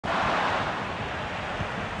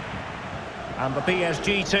And the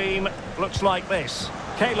PSG team looks like this.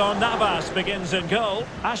 Keylor Navas begins in goal.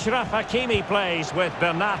 Achraf Hakimi plays with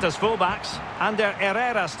Bernat as fullbacks. Ander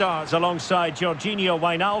Herrera starts alongside Georginio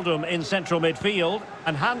Wijnaldum in central midfield.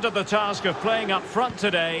 And handed the task of playing up front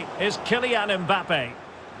today is Kylian Mbappe.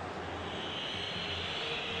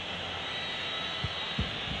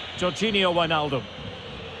 Georginio Wijnaldum.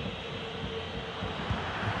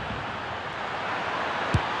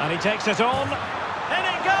 And he takes it on. In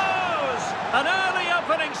it goes! An early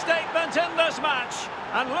opening statement in this match.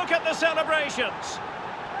 And look at the celebrations.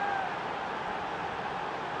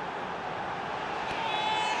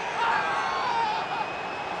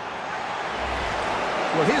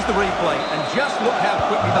 Well, here's the replay, and just look how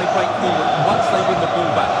quickly they break forward once they win the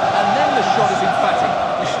ball back. And then the shot is emphatic.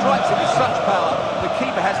 He strikes it with such power, the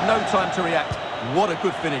keeper has no time to react. What a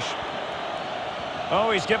good finish.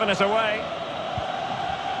 Oh, he's given it away.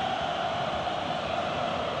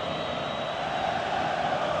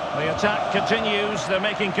 The attack continues. They're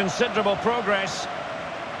making considerable progress.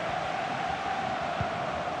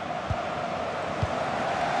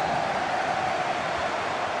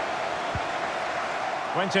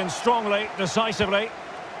 Went in strongly, decisively.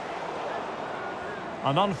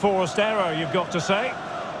 An unforced error, you've got to say.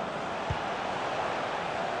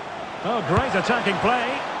 Oh, great attacking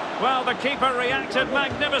play. Well, the keeper reacted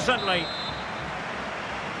magnificently.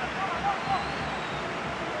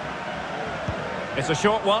 It's a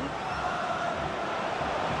short one.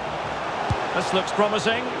 This looks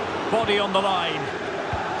promising. Body on the line.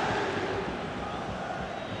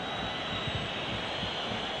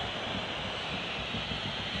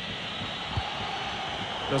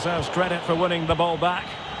 Deserves credit for winning the ball back.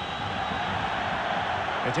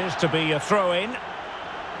 It is to be a throw-in.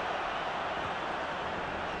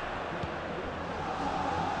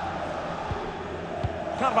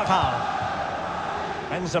 Carvajal.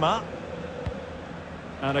 Benzema.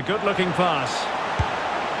 And a good-looking pass.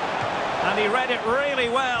 And he read it really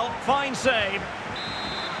well. Fine save.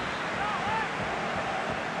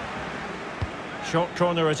 Short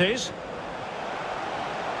corner it is.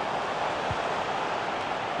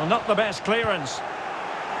 Well, not the best clearance.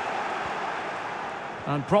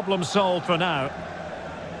 And problem solved for now.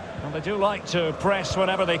 And they do like to press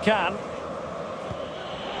whenever they can.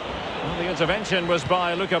 Well, the intervention was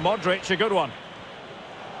by Luka Modric, a good one.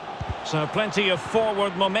 So plenty of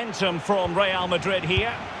forward momentum from Real Madrid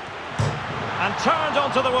here. And turned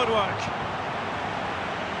onto the woodwork.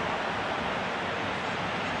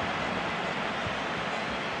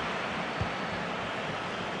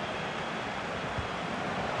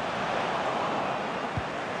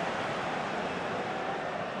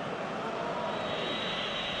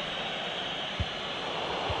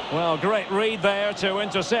 Well, great read there to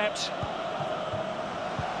intercept.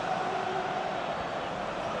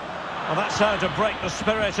 Well, that's how to break the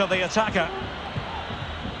spirit of the attacker.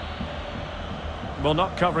 Well,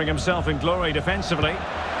 not covering himself in glory defensively.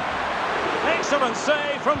 Excellent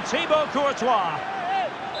save from Thibaut Courtois.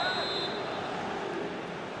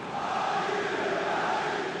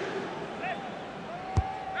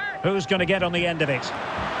 Who's going to get on the end of it?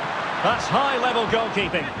 That's high-level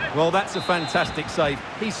goalkeeping. Well, that's a fantastic save.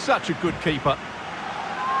 He's such a good keeper.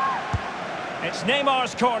 It's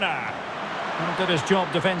Neymar's corner. Well, did his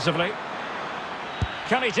job defensively.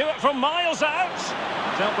 Can he do it from miles out?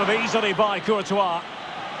 Dealt with easily by Courtois.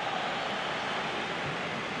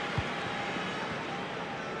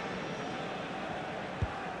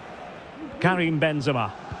 Karim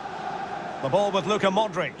Benzema. The ball with Luka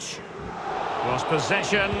Modric. Lost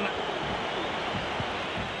possession.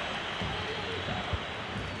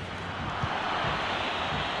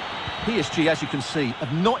 PSG, as you can see,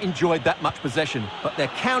 have not enjoyed that much possession, but their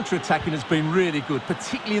counter-attacking has been really good,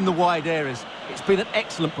 particularly in the wide areas. It's been an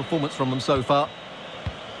excellent performance from them so far.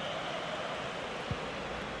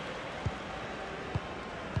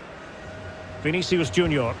 Vinicius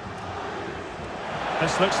Junior.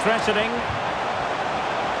 This looks threatening.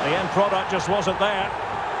 The end product just wasn't there.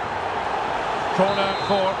 Corner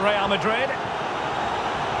for Real Madrid.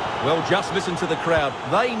 Well, just listen to the crowd.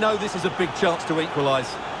 They know this is a big chance to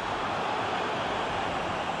equalise.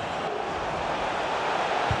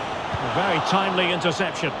 A very timely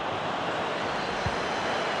interception.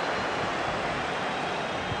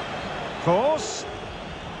 Course.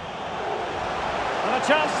 And a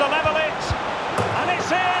chance to level it. And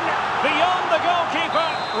it's in! Beyond the goalkeeper.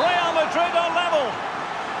 Real Madrid are level.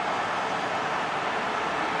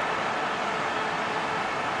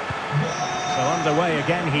 So underway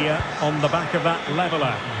again here on the back of that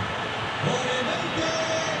leveller.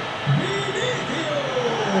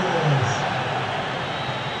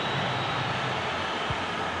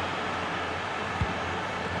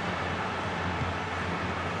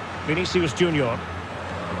 Vinicius Junior.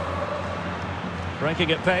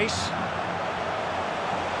 Breaking at pace.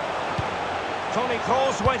 Toni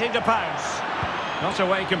Kroos waiting to pounce. Not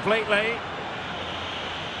away completely.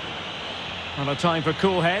 And a time for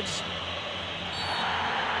cool heads.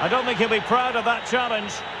 I don't think he'll be proud of that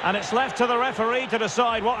challenge, and it's left to the referee to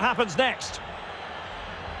decide what happens next.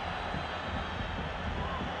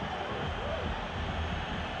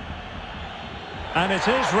 And it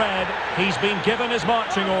is red. He's been given his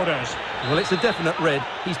marching orders. Well, it's a definite red.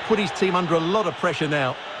 He's put his team under a lot of pressure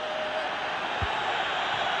now.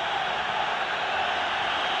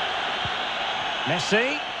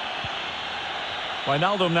 Messi.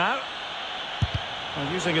 Wijnaldum now.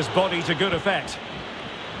 And using his body to good effect.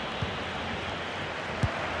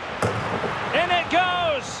 In it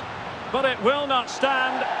goes! But it will not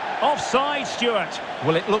stand. Offside, Stuart.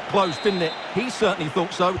 Well, it looked close, didn't it? He certainly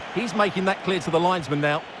thought so. He's making that clear to the linesman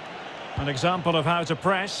now. An example of how to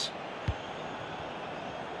press.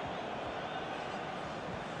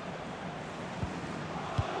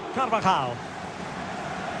 Carvajal.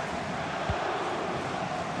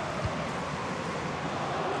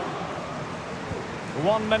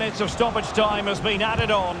 One minute of stoppage time has been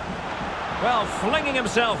added on. Well, flinging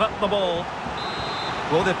himself at the ball.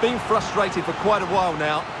 Well, they've been frustrated for quite a while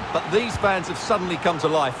now, but these fans have suddenly come to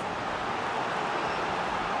life.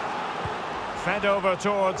 Fed over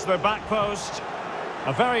towards the back post.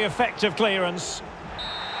 A very effective clearance.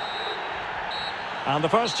 And the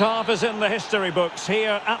first half is in the history books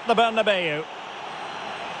here at the Bernabeu.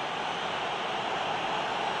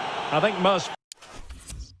 I think most...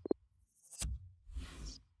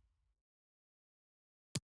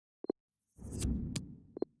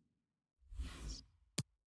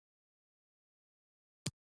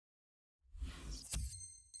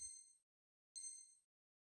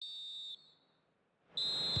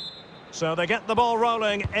 So they get the ball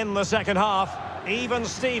rolling in the second half. Even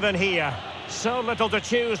Steven here. So little to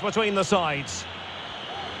choose between the sides.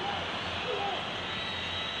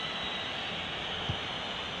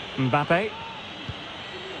 Mbappe.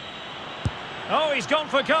 Oh, he's gone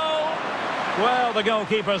for goal. Well, the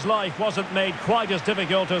goalkeeper's life wasn't made quite as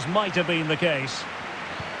difficult as might have been the case.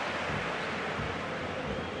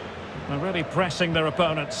 They're really pressing their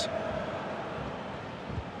opponents.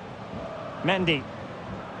 Mendy.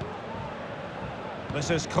 This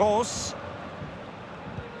is Kroos.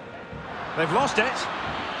 They've lost it.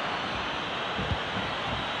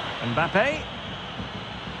 Mbappe.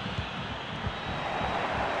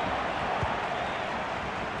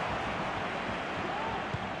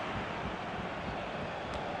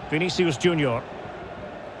 Vinicius Junior.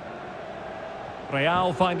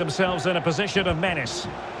 Real find themselves in a position of menace.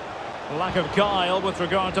 Lack of guile with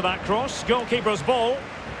regard to that cross. Goalkeeper's ball.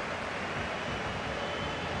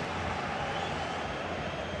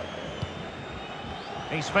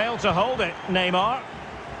 He's failed to hold it, Neymar.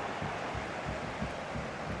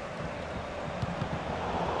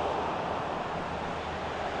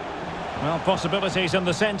 Well, possibilities in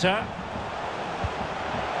the centre.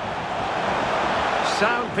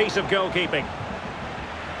 Sound piece of goalkeeping.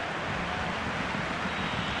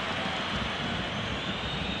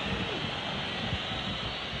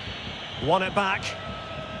 Won it back.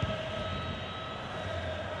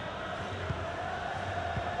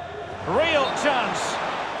 Real chance.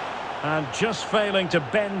 And just failing to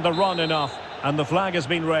bend the run enough. And the flag has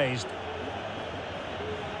been raised.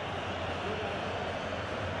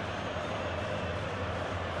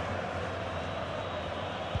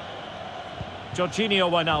 Jorginho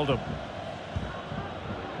Wijnaldum.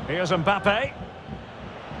 Here's Mbappe.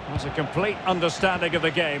 There's a complete understanding of the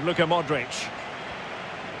game. Luka Modric.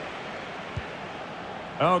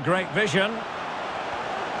 Oh, great vision.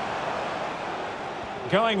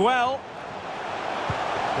 Going well.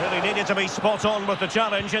 Really needed to be spot on with the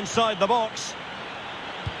challenge inside the box.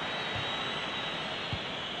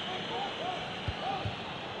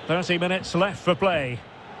 "30 minutes left for play.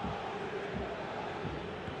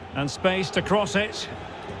 And space to cross it.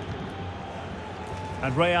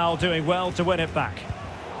 And Real doing well to win it back.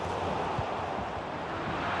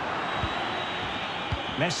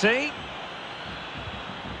 Messi.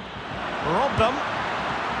 Robbed them.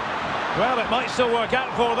 Well, it might still work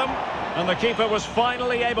out for them. And the keeper was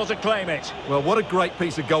finally able to claim it. Well, what a great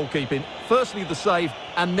piece of goalkeeping. Firstly, the save,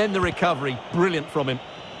 and then the recovery. Brilliant from him.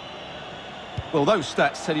 Well, those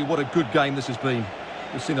stats tell you what a good game this has been.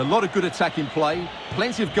 We've seen a lot of good attacking play,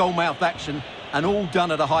 plenty of goal-mouth action, and all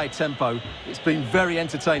done at a high tempo. It's been very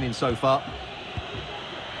entertaining so far.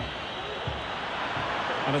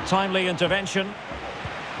 And a timely intervention.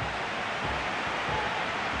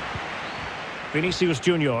 Vinicius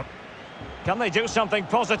Junior. Can they do something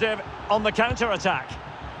positive on the counter-attack?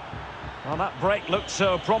 Well, that break looked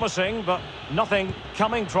so promising, but nothing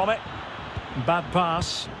coming from it. Bad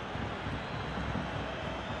pass.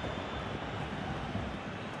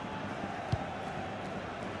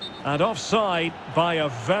 And offside by a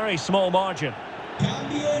very small margin.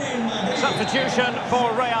 Substitution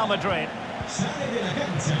for Real Madrid.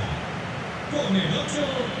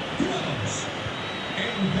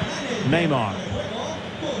 Neymar.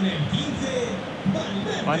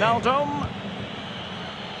 Wijnaldum.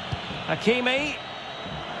 Hakimi.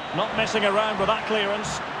 Not messing around with that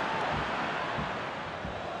clearance.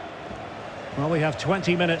 Well, we have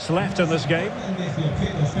 20 minutes left in this game.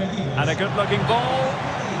 And a good-looking ball.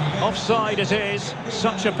 Offside it is.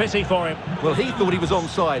 Such a pity for him. Well, he thought he was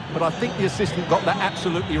onside, but I think the assistant got that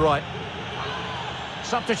absolutely right.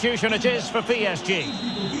 Substitution it is for PSG.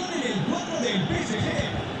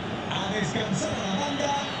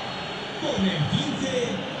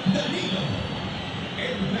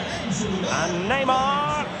 And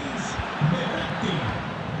Neymar.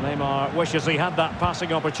 Neymar wishes he had that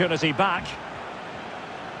passing opportunity back.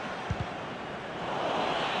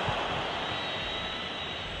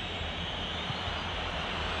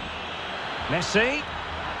 Messi.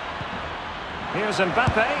 Here's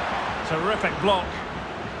Mbappe. Terrific block.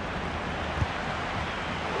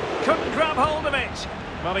 Couldn't grab hold of it.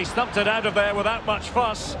 Well, he stumped it out of there without much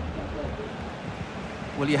fuss.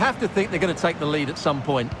 Well, you have to think they're going to take the lead at some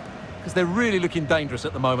point, because they're really looking dangerous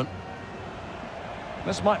at the moment.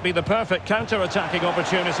 This might be the perfect counter-attacking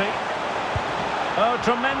opportunity. Oh,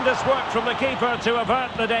 tremendous work from the keeper to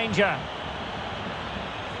avert the danger.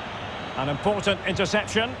 An important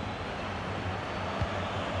interception.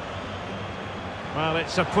 Well,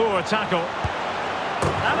 it's a poor tackle.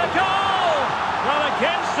 And a goal! Well,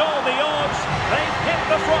 against all the odds, they've hit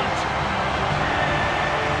the front.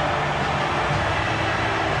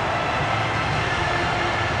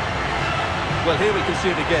 Well, here we can see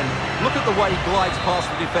it again. Look at the way he glides past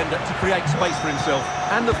the defender to create space for himself.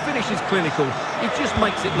 And the finish is clinical. It just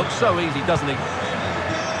makes it look so easy, doesn't he?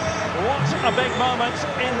 What a big moment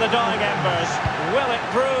in the dying embers. Will it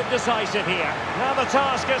prove decisive here? Now the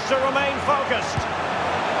task is to remain focused.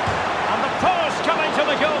 And the post coming to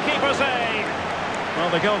the goalkeeper's aid. Well,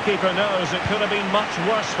 the goalkeeper knows it could have been much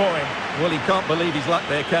worse for him. Well, he can't believe his luck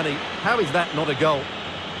there, can he? How is that not a goal?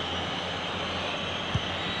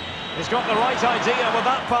 He's got the right idea with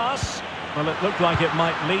that pass. Well, it looked like it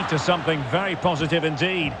might lead to something very positive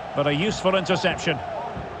indeed, but a useful interception.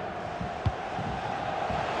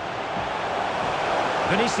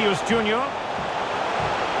 Vinicius Junior.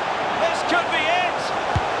 This could be it.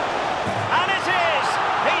 And it is.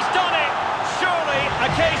 He's done it. Surely a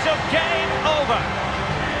case of game over.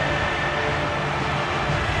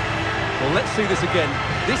 Well, let's see this again.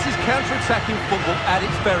 This is counter-attacking football at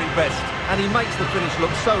its very best. And he makes the finish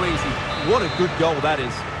look so easy. What a good goal that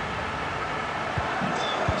is.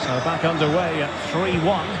 So back underway at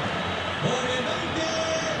 3-1.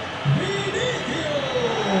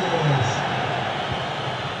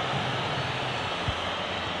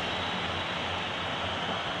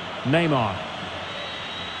 Neymar.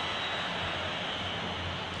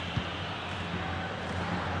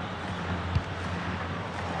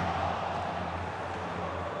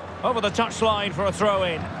 Over the touchline for a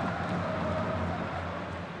throw-in.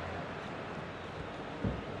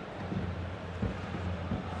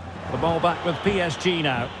 The ball back with PSG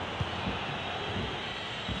now.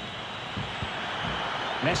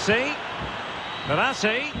 Messi.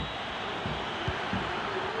 Verratti.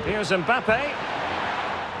 Here's Mbappe.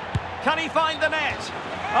 Can he find the net?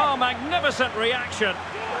 Oh, magnificent reaction.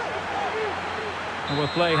 And with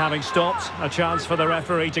play having stopped, a chance for the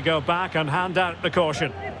referee to go back and hand out the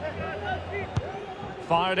caution.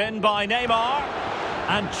 Fired in by Neymar.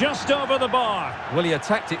 And just over the bar. Well, he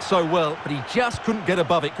attacked it so well, but he just couldn't get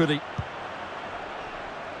above it, could he?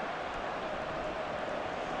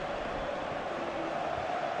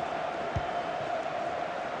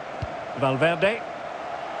 Valverde.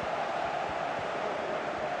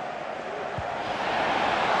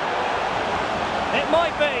 It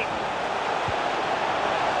might be.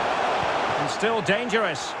 And still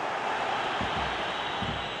dangerous.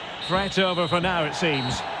 Threat over for now, it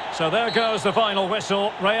seems. So there goes the final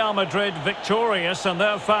whistle. Real Madrid victorious, and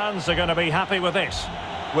their fans are going to be happy with this.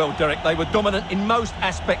 Well, Derek, they were dominant in most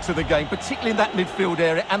aspects of the game, particularly in that midfield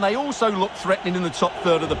area, and they also looked threatening in the top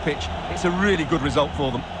third of the pitch. It's a really good result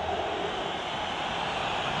for them.